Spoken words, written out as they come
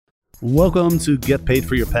Welcome to Get Paid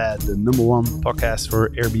for Your Pad, the number one podcast for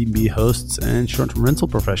Airbnb hosts and short-term rental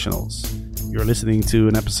professionals. You're listening to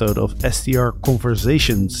an episode of STR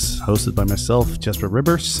Conversations, hosted by myself, Jasper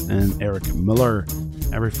Ribbers, and Eric Muller.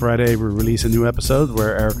 Every Friday, we release a new episode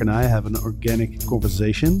where Eric and I have an organic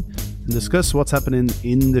conversation and discuss what's happening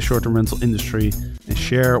in the short-term rental industry and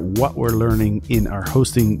share what we're learning in our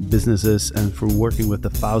hosting businesses and through working with the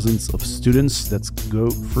thousands of students that go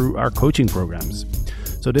through our coaching programs.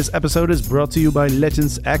 So this episode is brought to you by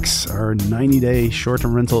Legends X, our 90-day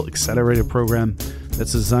short-term rental accelerator program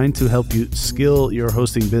that's designed to help you scale your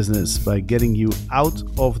hosting business by getting you out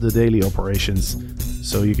of the daily operations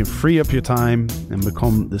so you can free up your time and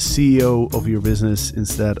become the CEO of your business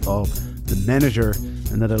instead of the manager,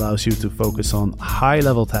 and that allows you to focus on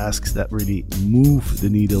high-level tasks that really move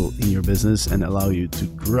the needle in your business and allow you to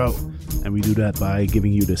grow. And we do that by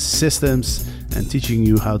giving you the systems and teaching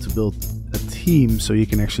you how to build a team so you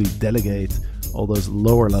can actually delegate all those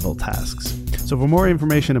lower level tasks. So for more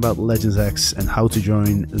information about Legends X and how to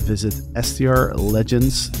join, visit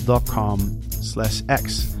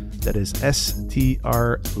strlegends.com/X. That is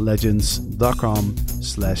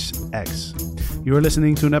strlegends.com/X. You are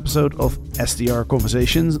listening to an episode of STR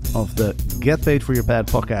Conversations of the Get Paid for Your Pad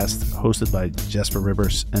podcast, hosted by Jasper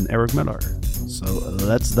Ribbers and Eric Muller. So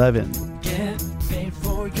let's dive in. Get paid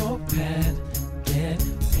for your pad. Get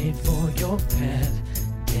paid for your pad.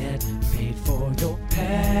 Get paid for your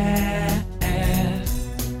pad.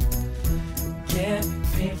 Get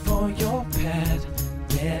paid for your pad.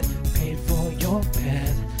 Get paid for your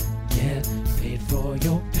pad. Get paid for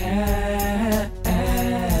your pad.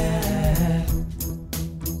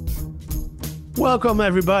 Welcome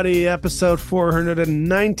everybody, episode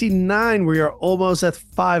 499. We are almost at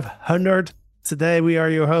 500. Today we are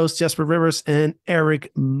your hosts, Jasper Ribbers and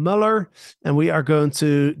Eric Muller, and we are going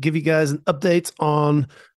to give you guys an update on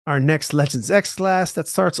our next Legends X class that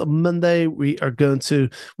starts on Monday. We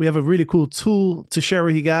have a really cool tool to share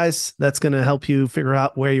with you guys that's going to help you figure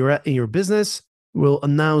out where you're at in your business. We'll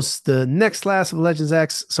announce the next class of Legends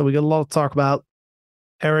X, so we got a lot to talk about.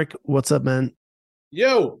 Eric, what's up, man?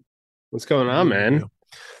 Yo, what's going on, man?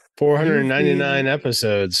 499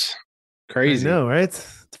 episodes. Crazy. I know, right?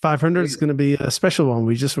 500 is going to be a special one.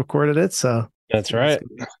 We just recorded it, so that's right.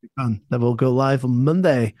 Fun. That will go live on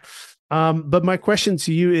Monday. But my question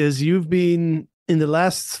to you is, you've been in the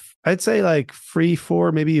last, I'd say like 3,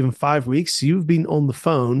 4, maybe even 5 weeks, you've been on the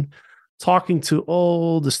phone talking to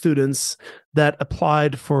all the students that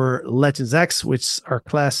applied for Legends X, which our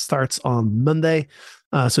class starts on Monday.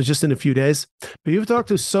 So just in a few days. But you've talked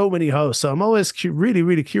to so many hosts, so I'm always really,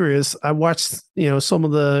 really curious. I watched, some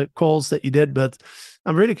of the calls that you did, but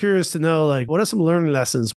I'm really curious to know, like, what are some learning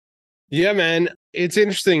lessons? Yeah, man, it's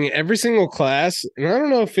interesting. Every single class, and I don't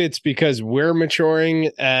know if it's because we're maturing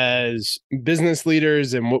as business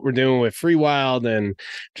leaders and what we're doing with FreeWild and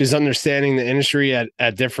just understanding the industry at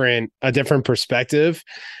a different perspective,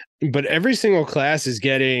 but every single class is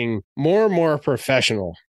getting more and more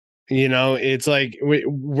professional. It's like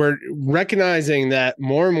we're recognizing that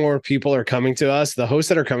more and more people are coming to us. The hosts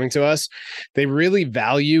that are coming to us, they really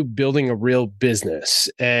value building a real business,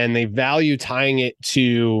 and they value tying it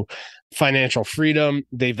to financial freedom.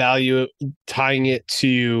 They value tying it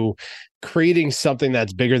to creating something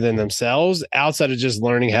that's bigger than themselves outside of just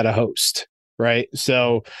learning how to host. Right.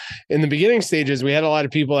 So in the beginning stages, we had a lot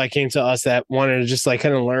of people that came to us that wanted to just like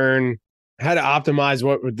kind of learn how to optimize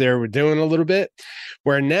what they were doing a little bit,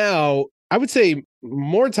 where now I would say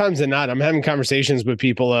more times than not, I'm having conversations with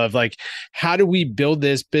people of like, how do we build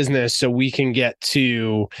this business so we can get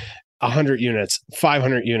to 100 units,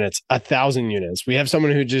 500 units, 1,000 units? We have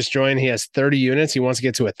someone who just joined. He has 30 units. He wants to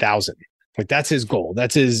get to 1,000. Like that's his goal.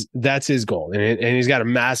 That's his goal. And he's got a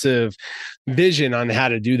massive vision on how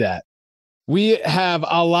to do that. We have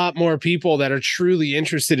a lot more people that are truly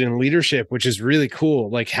interested in leadership, which is really cool.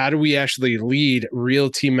 Like, how do we actually lead real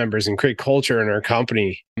team members and create culture in our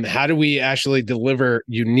company? How do we actually deliver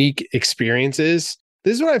unique experiences?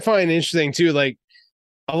 This is what I find interesting too. Like,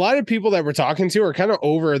 a lot of people that we're talking to are kind of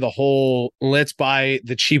over the whole, let's buy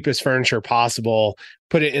the cheapest furniture possible,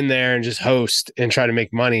 put it in there and just host and try to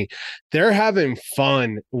make money. They're having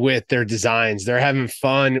fun with their designs. They're having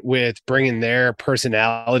fun with bringing their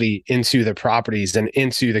personality into the properties and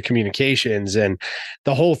into the communications and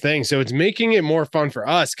the whole thing. So it's making it more fun for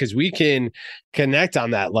us because we can connect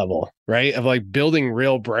on that level, right? Of like building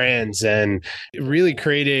real brands and really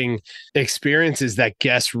creating experiences that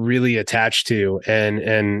guests really attach to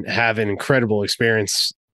and have an incredible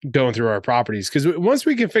experience going through our properties. Because once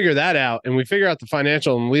we can figure that out and we figure out the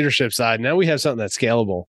financial and leadership side, now we have something that's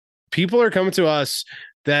scalable. People are coming to us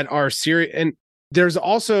that are serious. And there's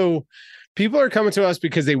also people are coming to us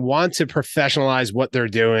because they want to professionalize what they're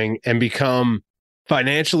doing and become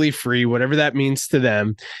financially free, whatever that means to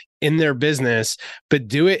them in their business, but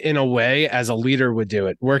do it in a way as a leader would do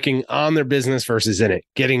it, working on their business versus in it,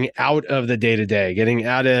 getting out of the day-to-day, getting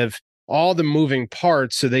out of all the moving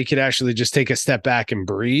parts so they could actually just take a step back and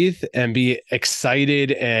breathe and be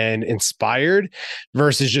excited and inspired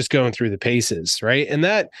versus just going through the paces, right? And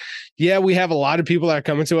that, yeah, we have a lot of people that are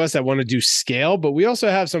coming to us that want to do scale, but we also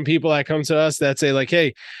have some people that come to us that say like,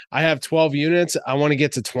 hey, I have 12 units. I want to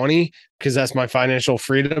get to 20 because that's my financial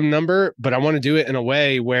freedom number, but I want to do it in a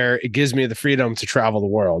way where it gives me the freedom to travel the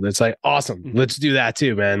world. It's like, awesome. Let's do that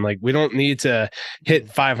too, man. Like we don't need to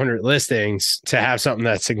hit 500 listings to have something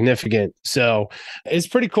that's significant. So it's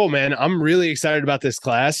pretty cool, man. I'm really excited about this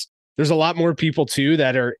class. There's a lot more people too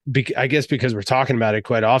that are, I guess, because we're talking about it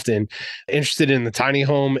quite often, interested in the tiny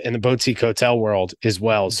home and the boutique hotel world as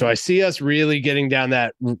well. So I see us really getting down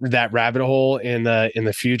that rabbit hole in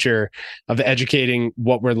the future of educating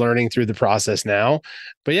what we're learning through the process now.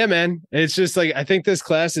 But yeah, man, it's just like, I think this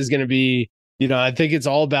class is going to be, I think it's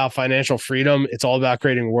all about financial freedom. It's all about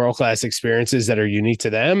creating world-class experiences that are unique to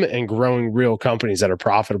them and growing real companies that are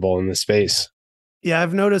profitable in this space. Yeah,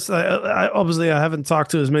 I've noticed, I obviously I haven't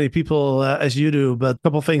talked to as many people as you do, but a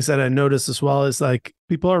couple of things that I noticed as well is like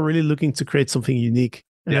people are really looking to create something unique.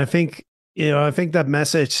 And I think, I think that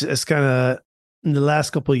message is kind of in the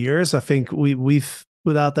last couple of years, I think we've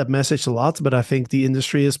put out that message a lot, but I think the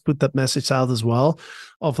industry has put that message out as well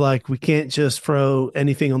of like, we can't just throw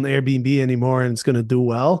anything on Airbnb anymore and it's going to do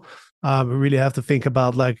well. We really have to think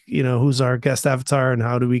about like, who's our guest avatar and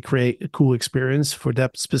how do we create a cool experience for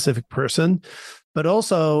that specific person. But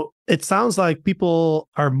also, it sounds like people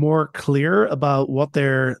are more clear about what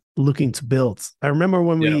they're looking to build. I remember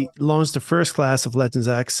when we launched the first class of Legends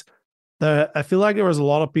X, I feel like there was a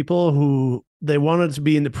lot of people who they wanted to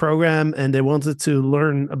be in the program and they wanted to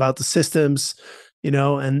learn about the systems,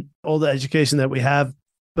 and all the education that we have,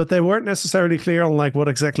 but they weren't necessarily clear on like what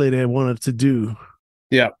exactly they wanted to do.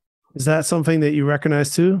 Yeah. Is that something that you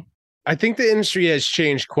recognize too? I think the industry has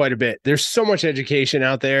changed quite a bit. There's so much education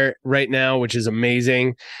out there right now, which is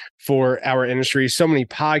amazing for our industry. So many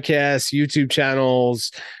podcasts, YouTube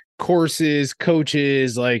channels, courses,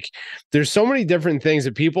 coaches, like there's so many different things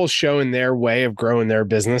that people show in their way of growing their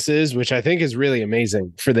businesses, which I think is really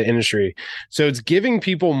amazing for the industry. So it's giving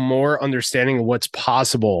people more understanding of what's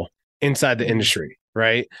possible inside the industry,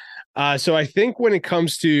 right? So I think when it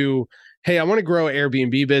comes to hey, I want to grow an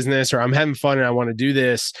Airbnb business, or I'm having fun and I want to do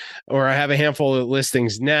this, or I have a handful of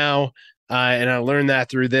listings now, and I learned that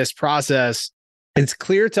through this process. It's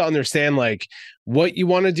clear to understand like what you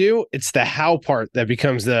want to do. It's the how part that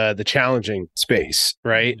becomes the challenging space,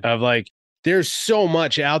 right? Of like, there's so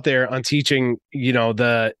much out there on teaching,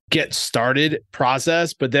 the get started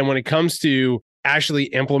process. But then when it comes to actually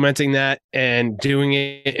implementing that and doing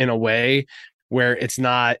it in a way where it's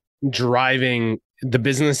not driving the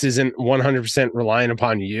business isn't 100% reliant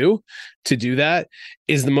upon you to do that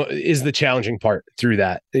is the challenging part through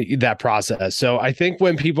that process. So I think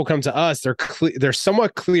when people come to us, they're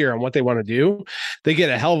somewhat clear on what they want to do. They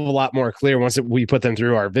get a hell of a lot more clear once we put them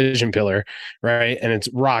through our vision pillar, right? And it's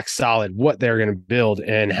rock solid what they're going to build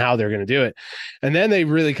and how they're going to do it. And then they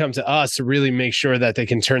really come to us to really make sure that they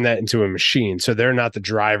can turn that into a machine. So they're not the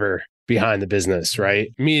driver behind the business,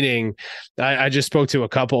 right? Meaning I just spoke to a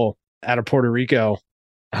couple out of Puerto Rico,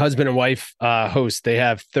 husband and wife host. They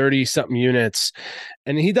have 30 something units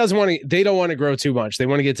and they don't want to grow too much. They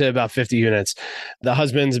want to get to about 50 units. The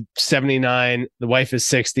husband's 79, the wife is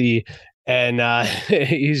 60. And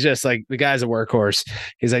he's just like, the guy's a workhorse.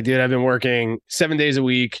 He's like, dude, I've been working 7 days a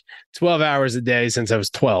week, 12 hours a day since I was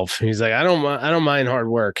 12. He's like, I don't mind hard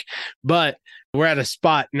work, but we're at a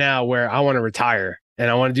spot now where I want to retire and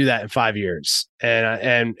I want to do that in 5 years.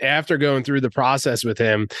 And after going through the process with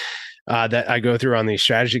him, that I go through on these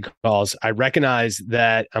strategy calls, I recognize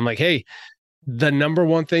that I'm like, hey, the number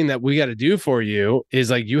one thing that we got to do for you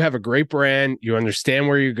is like, you have a great brand. You understand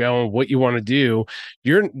where you're going, what you want to do.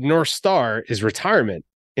 Your North Star is retirement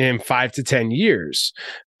in 5 to 10 years.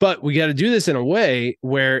 But we got to do this in a way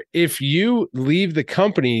where if you leave the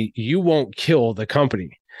company, you won't kill the company.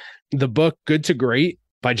 The book Good to Great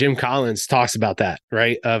by Jim Collins talks about that,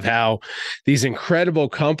 right? Of how these incredible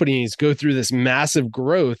companies go through this massive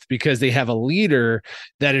growth because they have a leader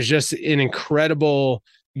that is just an incredible,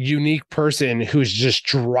 unique person who's just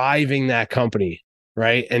driving that company,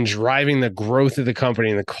 right? And driving the growth of the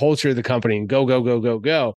company and the culture of the company and go, go, go, go,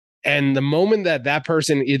 go. And the moment that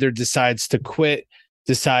person either decides to quit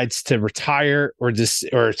decides to retire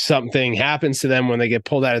or something happens to them when they get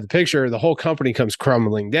pulled out of the picture, the whole company comes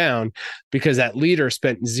crumbling down because that leader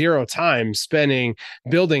spent zero time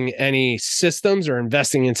building any systems or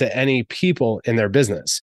investing into any people in their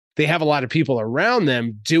business. They have a lot of people around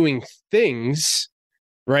them doing things,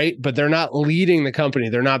 right? But they're not leading the company.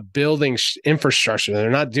 They're not building infrastructure.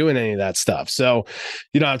 They're not doing any of that stuff. So,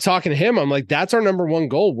 I'm talking to him. I'm like, that's our number one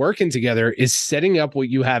goal working together is setting up what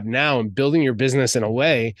you have now and building your business in a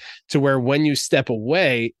way to where when you step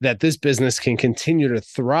away, that this business can continue to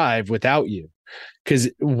thrive without you. Because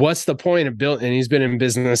what's the point of building? And he's been in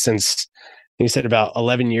business since, he said, about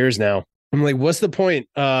 11 years now. I'm like, what's the point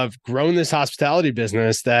of growing this hospitality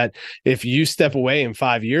business that if you step away in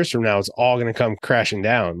 5 years from now, it's all going to come crashing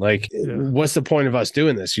down? Like, what's the point of us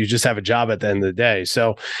doing this? You just have a job at the end of the day.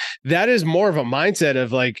 So that is more of a mindset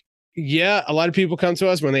of like, yeah, a lot of people come to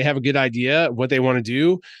us when they have a good idea, what they want to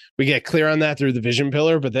do. We get clear on that through the vision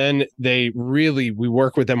pillar, but then we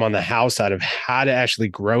work with them on the how side of how to actually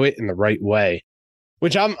grow it in the right way,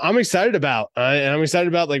 which I'm excited about. And I'm excited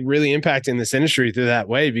about like really impacting this industry through that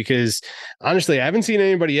way, because honestly, I haven't seen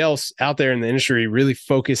anybody else out there in the industry really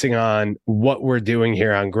focusing on what we're doing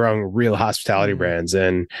here on growing real hospitality brands.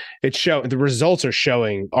 And the results are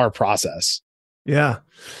showing our process. Yeah.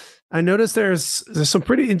 I noticed there's some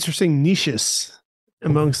pretty interesting niches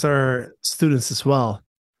amongst our students as well.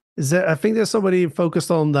 I think there's somebody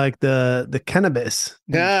focused on like the cannabis.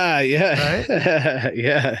 Yeah. Right?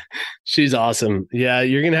 Yeah. She's awesome. Yeah.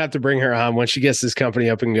 You're going to have to bring her on when she gets this company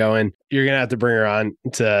up and going. You're going to have to bring her on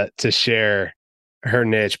to share her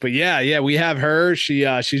niche. But yeah, we have her. She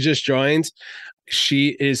just joined.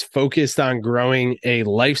 She is focused on growing a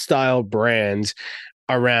lifestyle brand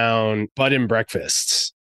around bud and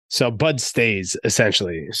breakfasts. So bud stays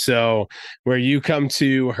essentially. So where you come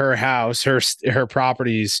to her house, her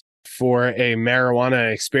properties for a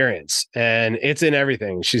marijuana experience, and it's in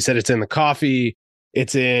everything. She said it's in the coffee,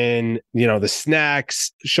 it's in, the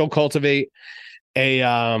snacks. She'll cultivate a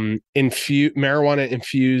marijuana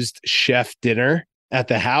infused chef dinner at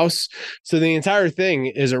the house. So the entire thing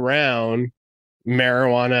is around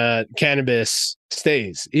marijuana, cannabis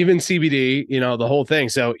stays, even CBD, the whole thing.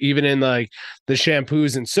 So even in like the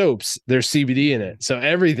shampoos and soaps, there's CBD in it. So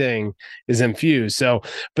everything is infused. So,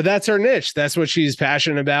 but that's her niche. That's what she's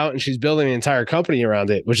passionate about. And she's building an entire company around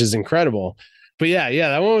it, which is incredible. But yeah,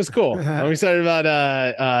 that one was cool. I'm excited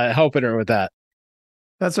about helping her with that.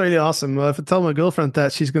 That's really awesome. Well, if I tell my girlfriend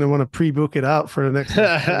that, she's going to want to pre-book it out for the next 4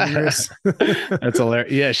 years. That's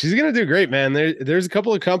hilarious. Yeah, she's going to do great, man. There's a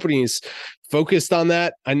couple of companies focused on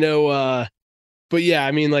that. I know, but yeah,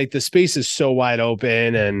 I mean, like the space is so wide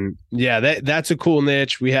open, and yeah, that's a cool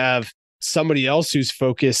niche. We have somebody else who's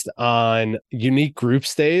focused on unique group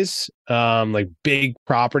stays, like big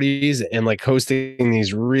properties, and like hosting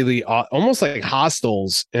these really almost like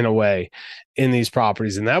hostels in a way in these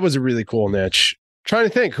properties. And that was a really cool niche. Trying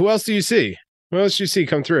to think, who else do you see? Who else do you see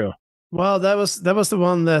come through? Well, that was the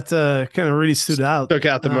one that kind of really stood out. Took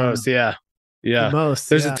out the most, yeah. The most.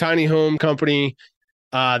 There's a tiny home company.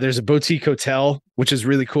 There's a boutique hotel, which is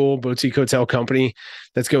really cool. Boutique hotel company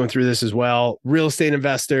that's going through this as well. Real estate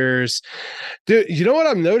investors. Dude, you know what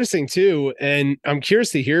I'm noticing too? And I'm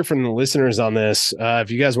curious to hear from the listeners on this.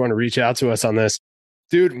 If you guys want to reach out to us on this.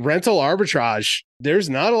 Dude, rental arbitrage. There's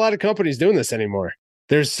not a lot of companies doing this anymore.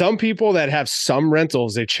 There's some people that have some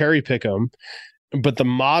rentals, they cherry pick them, but the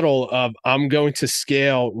model of I'm going to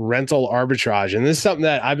scale rental arbitrage. And this is something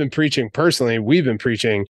that I've been preaching personally. We've been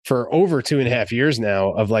preaching for over 2.5 years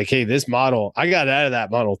now of like, hey, this model, I got out of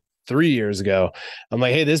that model 3 years ago. I'm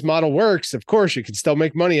like, hey, this model works. Of course, you can still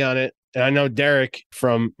make money on it. And I know Derek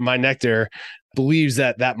from My Nectar believes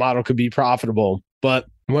that model could be profitable. But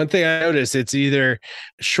one thing I noticed, it's either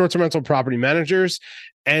short-term rental property managers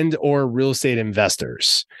and or real estate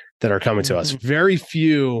investors that are coming to us. Very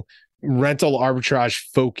few rental arbitrage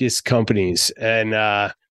focused companies. And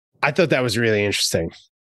I thought that was really interesting.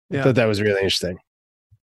 Yeah.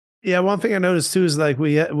 One thing I noticed too is like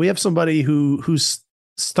we have somebody who's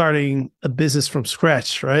starting a business from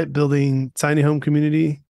scratch, right? Building tiny home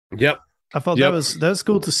community. Yep. I thought that was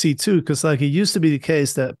cool to see too. Cause like it used to be the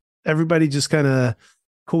case that everybody just kind of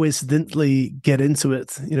coincidentally get into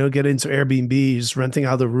Airbnb, just renting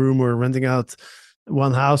out a room or renting out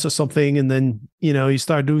one house or something. And then, you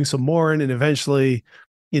start doing some more and then eventually,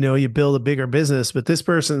 you build a bigger business. But this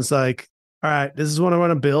person's like, all right, this is what I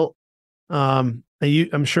want to build. And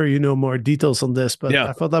I'm sure you know more details on this, but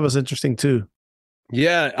I thought that was interesting too.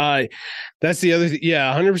 Yeah. That's the other thing.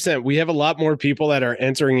 Yeah, 100%. We have a lot more people that are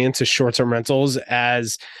entering into short-term rentals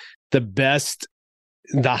as the best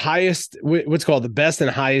the highest, what's called the best and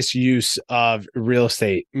highest use of real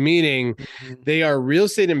estate, meaning they are real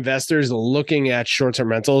estate investors looking at short-term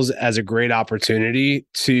rentals as a great opportunity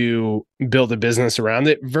to build a business around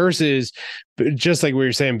it versus just like we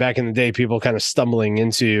were saying back in the day, people kind of stumbling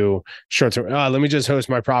into short-term. Oh, let me just host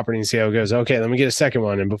my property and see how it goes. Okay, let me get a second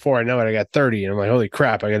one. And before I know it, I got 30 and I'm like, holy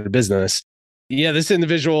crap, I got a business. Yeah, this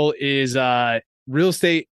individual is real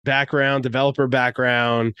estate background, developer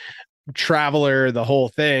background, traveler, the whole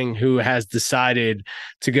thing, who has decided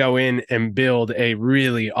to go in and build a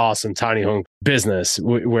really awesome tiny home business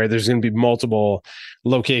where there's going to be multiple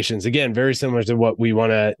locations. Again, very similar to what we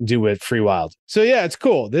want to do with Free Wild. So yeah, it's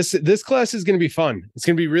cool. This class is going to be fun. It's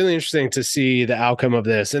going to be really interesting to see the outcome of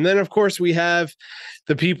this. And then of course we have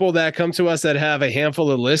the people that come to us that have a handful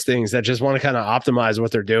of listings that just want to kind of optimize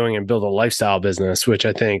what they're doing and build a lifestyle business, which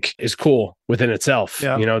I think is cool within itself.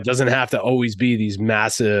 Yeah. You know, it doesn't have to always be these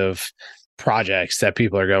massive projects that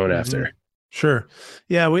people are going after. Sure.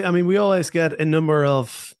 Yeah. We always get a number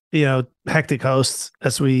of, hectic hosts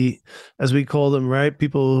as we call them, right?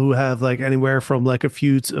 People who have like anywhere from like a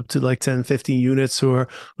few up to like 10, 15 units who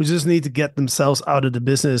just need to get themselves out of the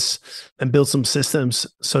business and build some systems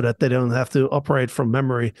so that they don't have to operate from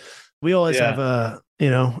memory. We always have a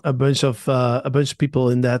bunch of people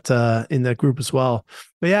in that group as well.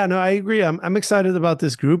 But yeah, no, I agree. I'm excited about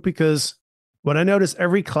this group because what I notice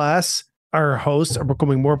every class, our hosts are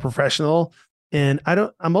becoming more professional. And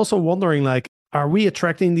I'm also wondering, like, are we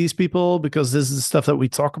attracting these people because this is the stuff that we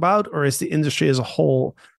talk about, or is the industry as a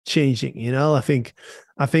whole changing? I think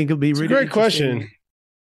it'll be really a great question.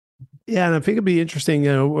 Yeah, and I think it'd be interesting.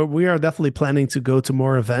 We are definitely planning to go to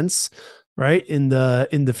more events, right, in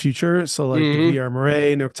the future. So like the VR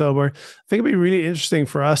Marais in October. I think it'd be really interesting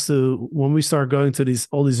for us to, when we start going to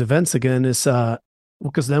all these events again, is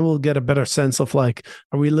because then we'll get a better sense of like,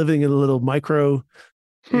 are we living in a little microclimate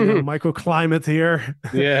here,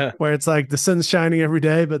 where it's like the sun's shining every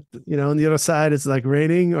day, but on the other side it's like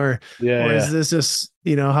raining, or is this just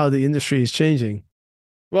how the industry is changing?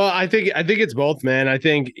 Well, I think it's both, man. I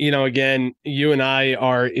think again, you and I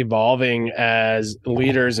are evolving as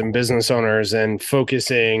leaders and business owners and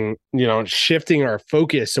focusing, shifting our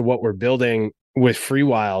focus to what we're building with Free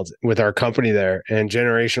Wild, with our company there, and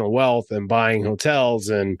generational wealth and buying hotels,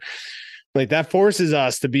 and like that forces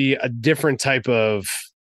us to be a different type of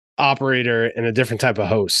operator and a different type of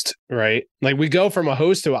host, right? Like we go from a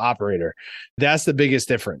host to an operator. That's the biggest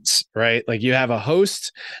difference, right? Like you have a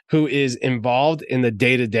host who is involved in the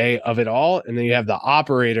day-to-day of it all, and then you have the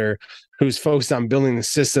operator who's focused on building the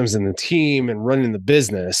systems and the team and running the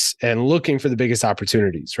business and looking for the biggest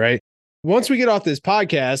opportunities, right? Once we get off this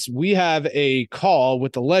podcast, we have a call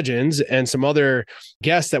with the legends and some other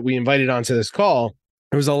guests that we invited onto this call.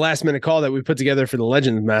 It was a last minute call that we put together for the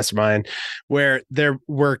Legends Mastermind, where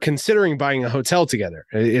we're considering buying a hotel together.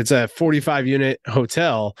 It's a 45 unit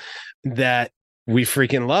hotel that we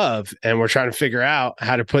freaking love. And we're trying to figure out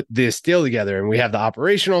how to put this deal together. And we have the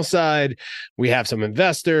operational side. We have some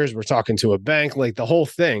investors. We're talking to a bank, like the whole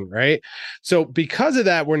thing, right? So because of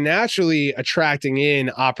that, we're naturally attracting in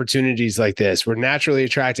opportunities like this. We're naturally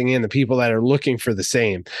attracting in the people that are looking for the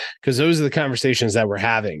same, because those are the conversations that we're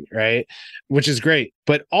having, right? Which is great.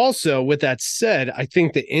 But also with that said, I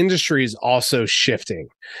think the industry is also shifting,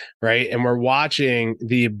 right? And we're watching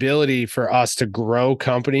the ability for us to grow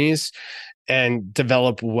companies and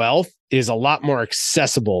develop wealth is a lot more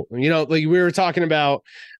accessible. Like we were talking about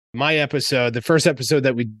my episode, the first episode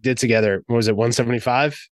that we did together, what was it,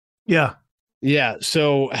 175? Yeah. Yeah.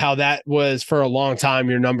 So how that was for a long time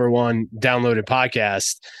your number one downloaded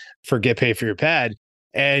podcast for Get Paid for Your Pad.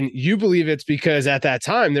 And you believe it's because at that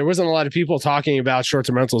time, there wasn't a lot of people talking about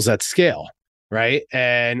short-term rentals at scale, right?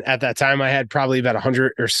 And at that time, I had probably about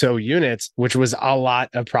 100 or so units, which was a lot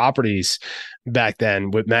of properties back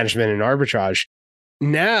then with management and arbitrage.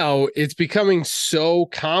 Now it's becoming so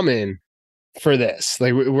common for this.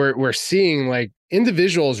 Like we're seeing like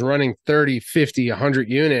individuals running 30, 50, 100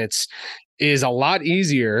 units is a lot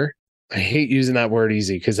easier. I hate using that word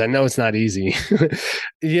easy because I know it's not easy.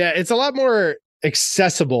 Yeah, it's a lot more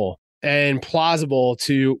accessible and plausible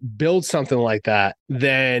to build something like that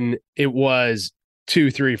than it was 2,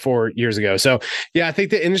 3, 4 years ago. So yeah, I think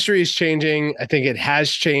the industry is changing. I think it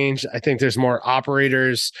has changed. I think there's more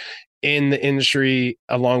operators in the industry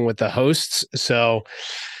along with the hosts. So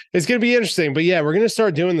it's going to be interesting. But yeah, we're going to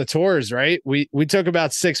start doing the tours, right? We took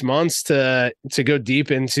about 6 months to go deep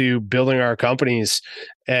into building our companies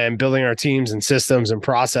and building our teams and systems and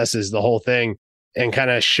processes, the whole thing, and kind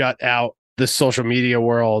of shut out the social media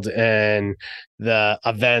world and the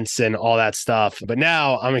events and all that stuff. But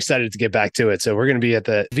now I'm excited to get back to it. So we're going to be at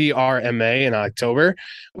the VRMA in October,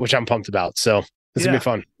 which I'm pumped about. So this will be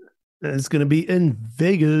fun. It's going to be in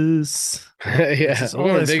Vegas. Yeah, I'm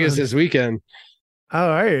going to Vegas this weekend. Oh,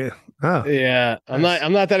 are you? Oh, yeah. I'm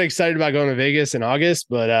not that excited about going to Vegas in August,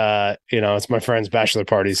 but it's my friend's bachelor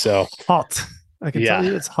party. So hot. I can tell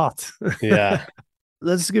you it's hot. Yeah.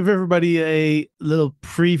 Let's give everybody a little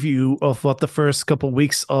preview of what the first couple of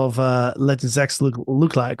weeks of Legends X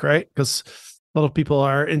look like, right? Because a lot of people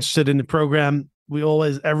are interested in the program.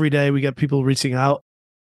 Every day we get people reaching out.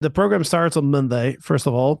 The program starts on Monday, first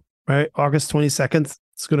of all, right? August 22nd.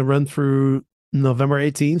 It's going to run through November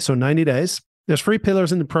 18th, so 90 days. There's 3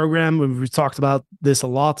 pillars in the program. We've talked about this a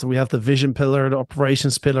lot. We have the vision pillar, the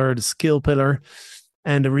operations pillar, the skill pillar.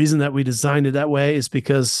 And the reason that we designed it that way is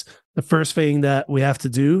because the first thing that we have to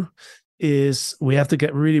do is we have to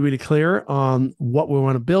get really, really clear on what we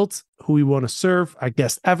want to build, who we want to serve, our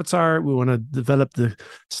guest avatar. We want to develop the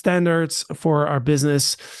standards for our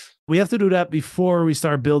business. We have to do that before we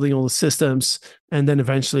start building all the systems. And then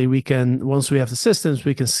eventually once we have the systems,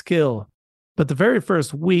 we can scale. But the very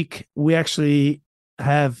first week, we actually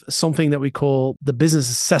have something that we call the business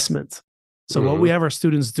assessment. So what we have our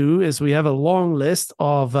students do is we have a long list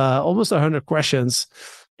of almost 100 questions.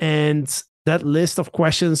 And that list of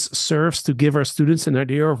questions serves to give our students an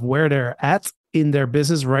idea of where they're at in their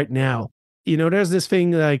business right now. There's this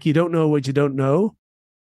thing like you don't know what you don't know.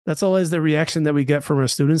 That's always the reaction that we get from our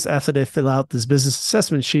students after they fill out this business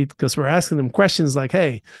assessment sheet, because we're asking them questions like,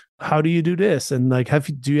 hey, how do you do this? And like,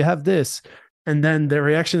 do you have this? And then their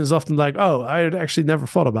reaction is often like, oh, I had actually never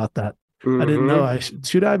thought about that. I didn't know.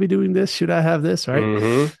 Should I be doing this? Should I have this?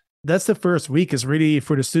 Right. That's the first week, is really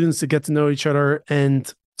for the students to get to know each other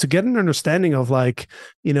and to get an understanding of like,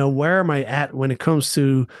 where am I at when it comes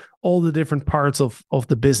to all the different parts of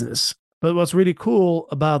the business. But what's really cool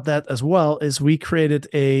about that as well is we created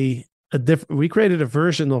a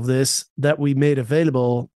version of this that we made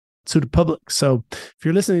available to the public. So if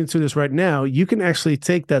you're listening to this right now, you can actually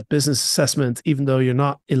take that business assessment, even though you're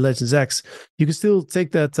not in Legends X. You can still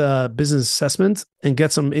take that business assessment and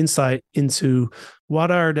get some insight into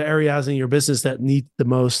what are the areas in your business that need the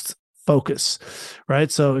most focus,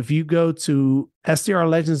 right? So if you go to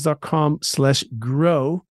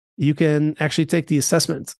strlegends.com/grow, you can actually take the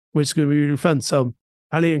assessment, which is going to be really fun. So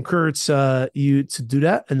highly encourage you to do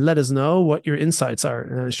that and let us know what your insights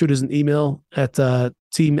are. Shoot us an email at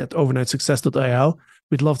team@overnightsuccess.io.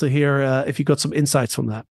 We'd love to hear if you got some insights from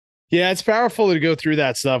that. Yeah, it's powerful to go through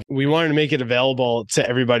that stuff. We wanted to make it available to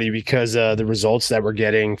everybody because the results that we're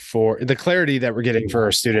getting, for the clarity that we're getting for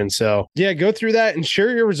our students. So yeah, go through that and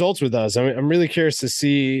share your results with us. I'm really curious to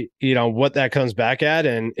see, what that comes back at.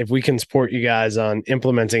 And if we can support you guys on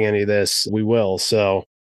implementing any of this, we will. So,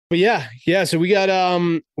 but yeah. So we got,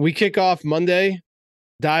 we kick off Monday,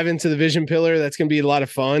 dive into the vision pillar. That's going to be a lot of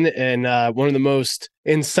fun and one of the most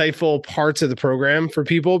insightful parts of the program for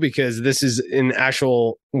people, because this is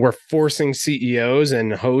we're forcing CEOs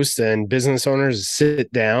and hosts and business owners to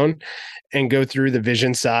sit down and go through the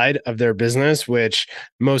vision side of their business, which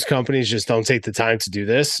most companies just don't take the time to do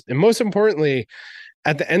this. And most importantly,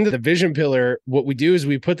 at the end of the vision pillar, what we do is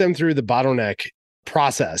we put them through the bottleneck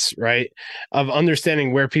process, right? Of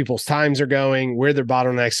understanding where people's times are going, where their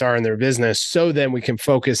bottlenecks are in their business. So then we can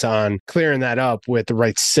focus on clearing that up with the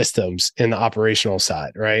right systems in the operational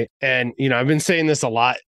side, right? And, I've been saying this a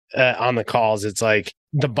lot on the calls. It's like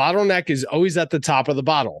the bottleneck is always at the top of the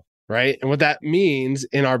bottle, right? And what that means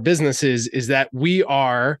in our businesses is that we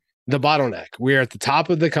are the bottleneck. We are at the top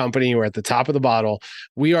of the company. We're at the top of the bottle.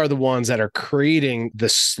 We are the ones that are creating the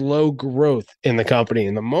slow growth in the company.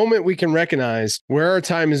 And the moment we can recognize where our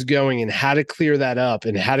time is going and how to clear that up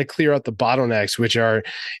and how to clear out the bottlenecks, which are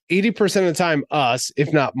 80% of the time us,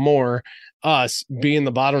 if not more, us being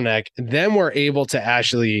the bottleneck, then we're able to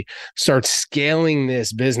actually start scaling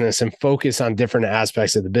this business and focus on different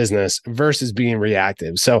aspects of the business versus being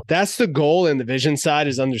reactive. So that's the goal in the vision side,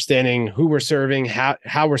 is understanding who we're serving,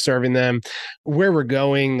 how we're serving them, where we're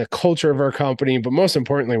going, the culture of our company, but most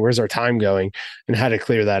importantly, where's our time going and how to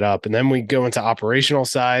clear that up. And then we go into operational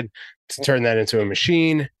side to turn that into a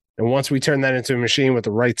machine. And once we turn that into a machine with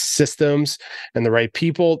the right systems and the right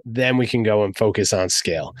people, then we can go and focus on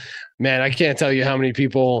scale. Man, I can't tell you how many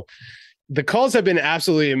people, the calls have been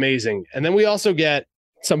absolutely amazing. And then we also get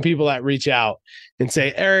some people that reach out and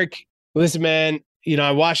say, Eric, listen, man,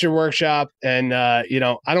 I watched your workshop and, I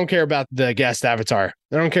don't care about the guest avatar.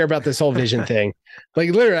 I don't care about this whole vision thing.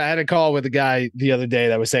 Like literally, I had a call with a guy the other day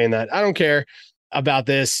that was saying that I don't care. about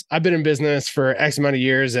this. I've been in business for X amount of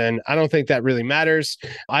years and I don't think that really matters.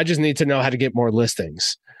 I just need to know how to get more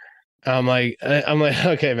listings. I'm like,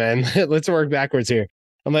 okay, man, let's work backwards here.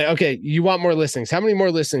 I'm like, okay, you want more listings. How many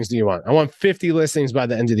more listings do you want? I want 50 listings by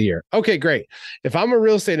the end of the year. Okay, great. If I'm a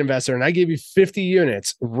real estate investor and I give you 50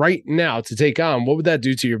 units right now to take on, what would that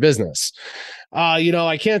do to your business?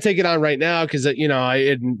 I can't take it on right now because, and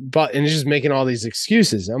it's just making all these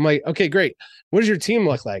excuses. I'm like, okay, great. What does your team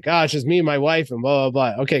look like? It's just me and my wife and blah,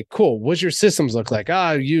 blah, blah. Okay, cool. What's your systems look like?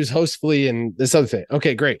 I use Hostfully and this other thing.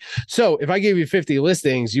 Okay, great. So if I gave you 50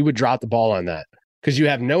 listings, you would drop the ball on that because you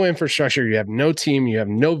have no infrastructure, you have no team, you have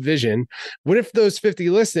no vision. What if those 50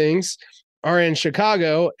 listings are in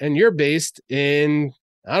Chicago and you're based in,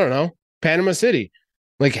 I don't know, Panama City?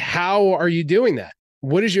 Like, how are you doing that?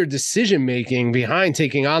 What is your decision making behind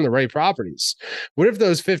taking on the right properties? What if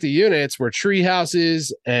those 50 units were tree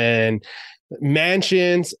houses and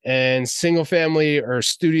mansions and single family or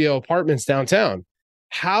studio apartments downtown?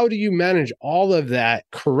 How do you manage all of that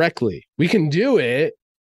correctly? We can do it,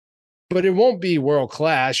 but it won't be world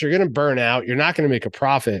class. You're going to burn out. You're not going to make a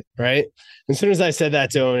profit, right? As soon as I said that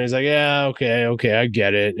to him, he's like, yeah, okay, I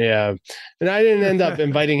get it. Yeah. And I didn't end up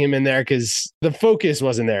inviting him in there because the focus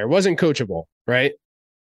wasn't there. It wasn't coachable, right?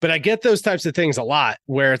 But I get those types of things a lot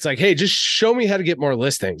where it's like, hey, just show me how to get more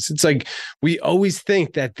listings. It's like we always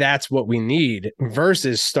think that that's what we need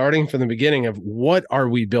versus starting from the beginning of what are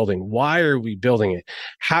we building? Why are we building it?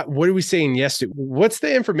 What are we saying yes to? What's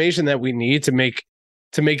the information that we need to make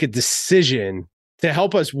a decision to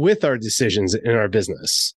help us with our decisions in our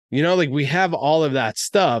business? Like we have all of that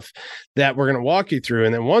stuff that we're going to walk you through.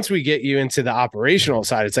 And then once we get you into the operational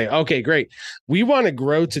side, it's like, okay, great. We want to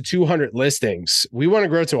grow to 200 listings. We want to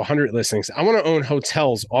grow to 100 listings. I want to own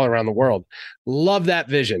hotels all around the world. Love that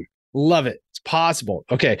vision. Love it. It's possible.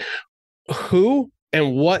 Okay. Who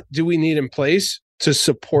and what do we need in place to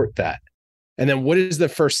support that? And then what is the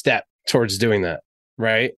first step towards doing that?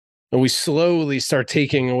 Right. And we slowly start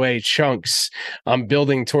taking away chunks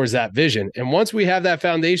building towards that vision. And once we have that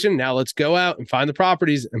foundation, now let's go out and find the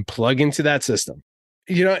properties and plug into that system.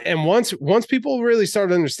 And once people really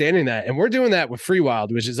start understanding that, and we're doing that with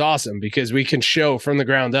FreeWild, which is awesome because we can show from the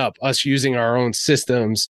ground up us using our own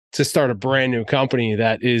systems to start a brand new company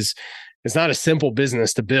that is, it's not a simple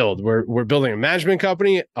business to build. We're building a management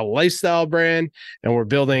company, a lifestyle brand, and we're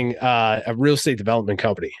building a real estate development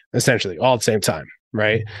company, essentially, all at the same time.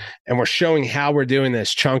 Right. And we're showing how we're doing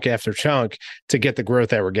this chunk after chunk to get the growth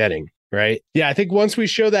that we're getting. Right. Yeah. I think once we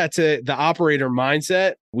show that to the operator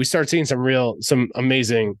mindset, we start seeing some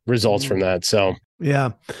amazing results from that. So,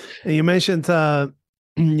 yeah. And you mentioned,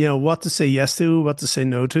 what to say yes to, what to say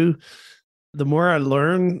no to. The more I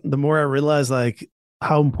learn, the more I realize like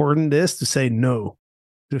how important it is to say no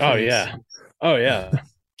to things. Oh, yeah.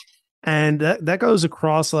 And that goes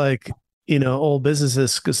across like, all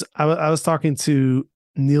businesses, because I was talking to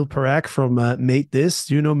Neil Parak from Mate This.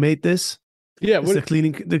 Do you know Mate This? Yeah, it's the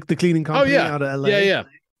cleaning company out of LA. Yeah.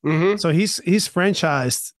 Mm-hmm. So he's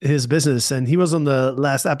franchised his business, and he was on the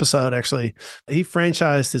last episode. Actually, he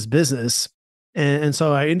franchised his business, and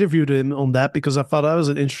so I interviewed him on that because I thought that was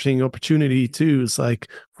an interesting opportunity too. It's like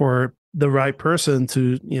for the right person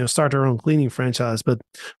to start their own cleaning franchise. But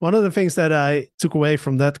one of the things that I took away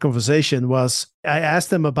from that conversation was I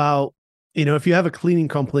asked him about, if you have a cleaning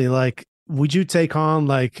company, like, would you take on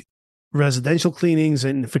like residential cleanings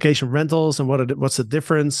and vacation rentals, and what's the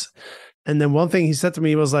difference? And then one thing he said to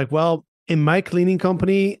me was like, well, in my cleaning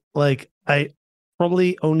company, like I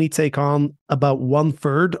probably only take on about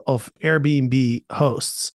 1/3 of Airbnb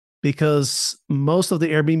hosts because most of the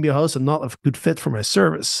Airbnb hosts are not a good fit for my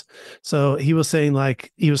service. So he was saying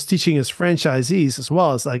like he was teaching his franchisees as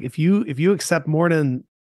well. It's like if you accept more than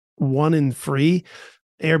 1 in 3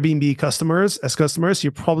 Airbnb customers,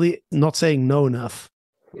 you're probably not saying no enough.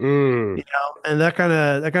 And that kind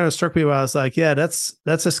of struck me. Where I was like, yeah, that's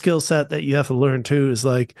a skill set that you have to learn too. Is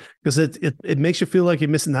like because it makes you feel like you're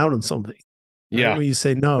missing out on something. Yeah, right? When you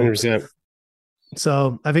say no. 100%.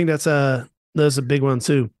 So I think that's a big one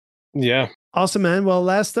too. Yeah. Awesome, man. Well,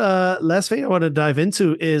 last thing I want to dive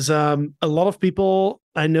into is a lot of people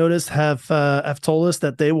I noticed have told us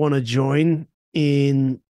that they want to join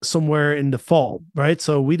in somewhere in the fall, right?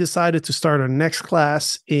 So we decided to start our next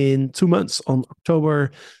class in 2 months on October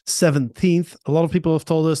 17th. A lot of people have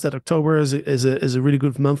told us that October is a really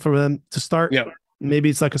good month for them to start. Yeah. Maybe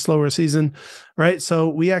it's like a slower season, right? So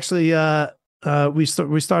we actually we're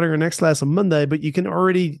starting our next class on Monday, but you can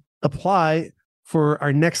already apply for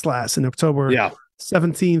our next class in October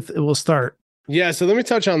 17th. It will start. Yeah, so let me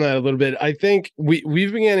touch on that a little bit. I think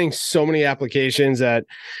we've been getting so many applications that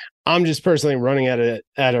I'm just personally running at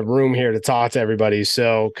a room here to talk to everybody.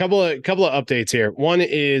 So couple of updates here. One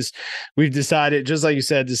is we've decided, just like you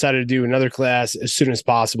said, to do another class as soon as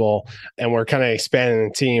possible. And we're kind of expanding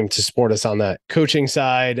the team to support us on that coaching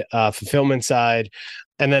side, fulfillment side.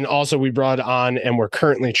 And then also we brought on, and we're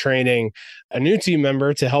currently training a new team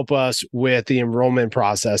member to help us with the enrollment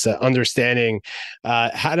process, understanding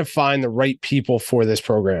how to find the right people for this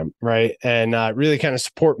program, right? And really kind of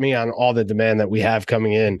support me on all the demand that we have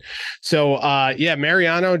coming in. So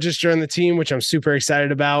Mariano just joined the team, which I'm super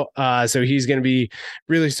excited about. So he's going to be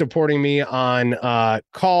really supporting me on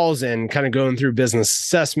calls and kind of going through business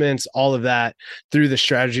assessments, all of that through the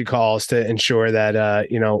strategy calls to ensure that,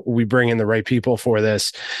 we bring in the right people for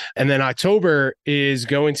this. And then October is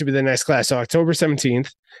going to be the next class. So October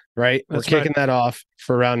 17th, right? We're kicking that off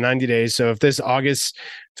for around 90 days. So if this August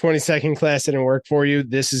 22nd class didn't work for you,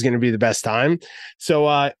 this is going to be the best time.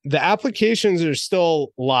 So the applications are still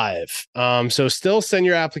live. So still send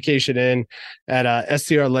your application in at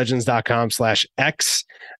strlegends.com/X.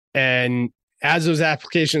 And as those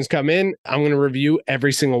applications come in, I'm going to review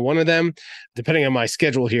every single one of them. Depending on my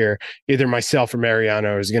schedule here, either myself or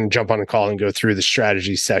Mariano is going to jump on a call and go through the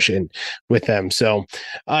strategy session with them. So,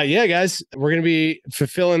 guys, we're going to be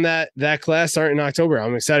fulfilling that class starting in October.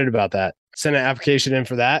 I'm excited about that. Send an application in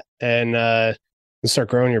for that and start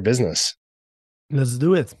growing your business. Let's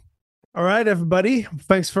do it. All right, everybody.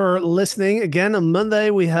 Thanks for listening. Again, on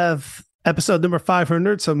Monday, we have episode number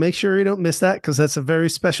 500. So make sure you don't miss that, because that's a very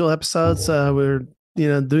special episode. So we're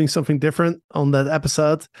doing something different on that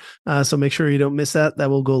episode. So make sure you don't miss that.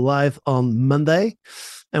 That will go live on Monday.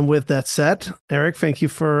 And with that said, Eric, thank you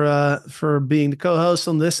for being the co-host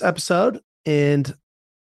on this episode. And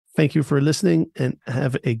thank you for listening, and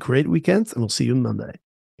have a great weekend. And we'll see you on Monday.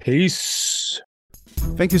 Peace.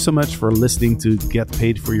 Thank you so much for listening to Get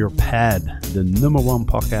Paid for Your Pad, the #1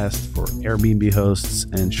 podcast for Airbnb hosts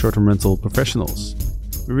and short-term rental professionals.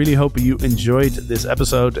 We really hope you enjoyed this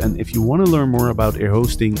episode, and if you want to learn more about air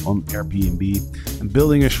hosting on Airbnb and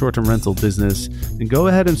building a short-term rental business, then go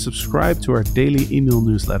ahead and subscribe to our daily email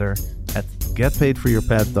newsletter at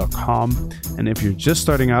getpaidforyourpad.com. And if you're just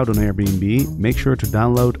starting out on Airbnb, make sure to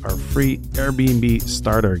download our free Airbnb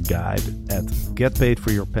starter guide at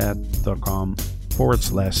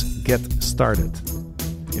getpaidforyourpad.com/get started.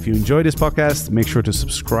 If you enjoy this podcast, make sure to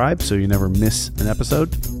subscribe so you never miss an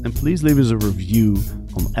episode. And please leave us a review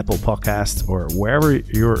on Apple Podcasts or wherever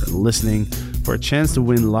you're listening for a chance to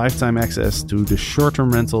win lifetime access to the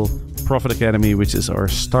Short-Term Rental Profit Academy, which is our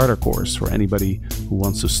starter course for anybody who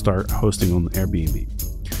wants to start hosting on Airbnb.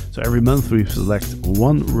 So every month we select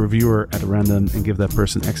one reviewer at random and give that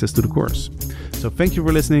person access to the course. So thank you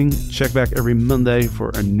for listening. Check back every Monday for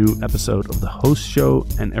a new episode of the Host Show,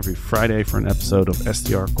 and every Friday for an episode of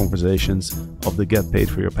STR Conversations of the Get Paid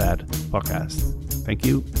for Your Pad podcast. Thank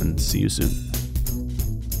you, and see you soon.